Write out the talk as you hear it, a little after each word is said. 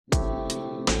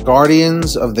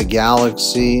Guardians of the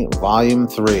Galaxy Volume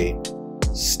 3.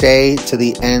 Stay to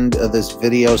the end of this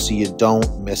video so you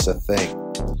don't miss a thing.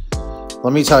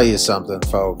 Let me tell you something,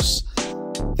 folks.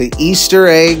 The Easter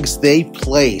eggs they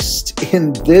placed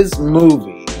in this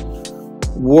movie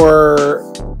were,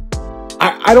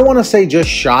 I don't want to say just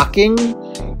shocking,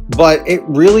 but it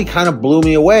really kind of blew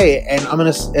me away, and I'm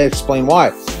going to explain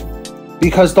why.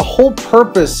 Because the whole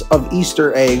purpose of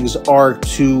Easter eggs are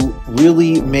to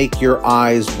really make your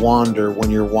eyes wander when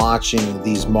you're watching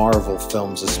these Marvel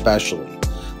films especially.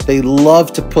 They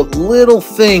love to put little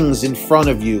things in front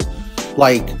of you,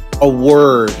 like a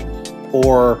word,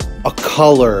 or a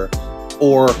color,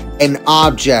 or an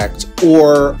object,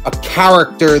 or a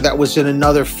character that was in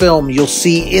another film you'll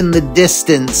see in the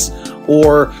distance,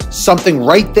 or something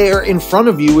right there in front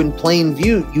of you in plain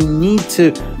view. You need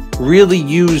to really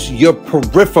use your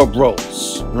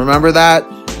peripherals. Remember that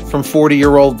from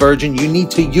 40-Year-Old Virgin? You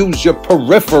need to use your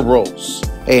peripherals,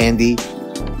 Andy.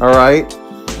 All right?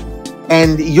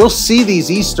 And you'll see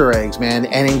these Easter eggs, man.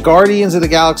 And in Guardians of the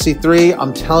Galaxy 3,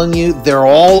 I'm telling you, they're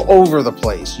all over the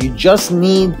place. You just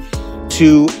need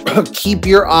to keep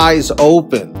your eyes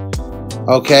open,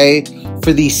 okay,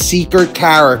 for these secret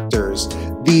characters,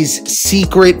 these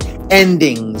secret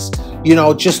endings, you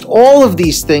know, just all of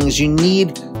these things. You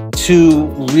need to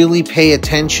really pay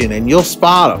attention, and you'll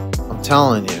spot them. I'm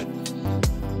telling you.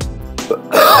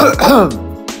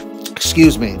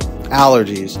 Excuse me,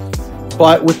 allergies.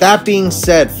 But with that being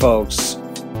said, folks,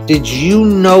 did you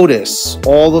notice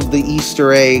all of the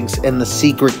Easter eggs and the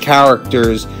secret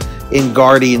characters in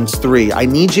Guardians 3? I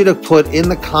need you to put in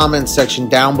the comments section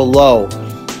down below,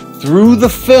 through the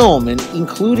film and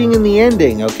including in the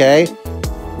ending, okay?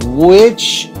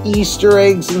 Which Easter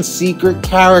eggs and secret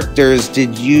characters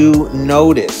did you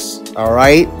notice? All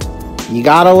right? You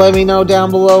gotta let me know down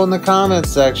below in the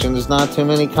comments section. There's not too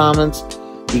many comments.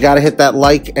 You gotta hit that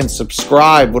like and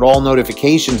subscribe with all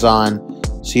notifications on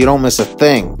so you don't miss a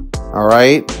thing. All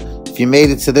right? If you made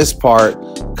it to this part,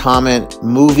 comment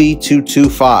movie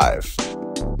 225.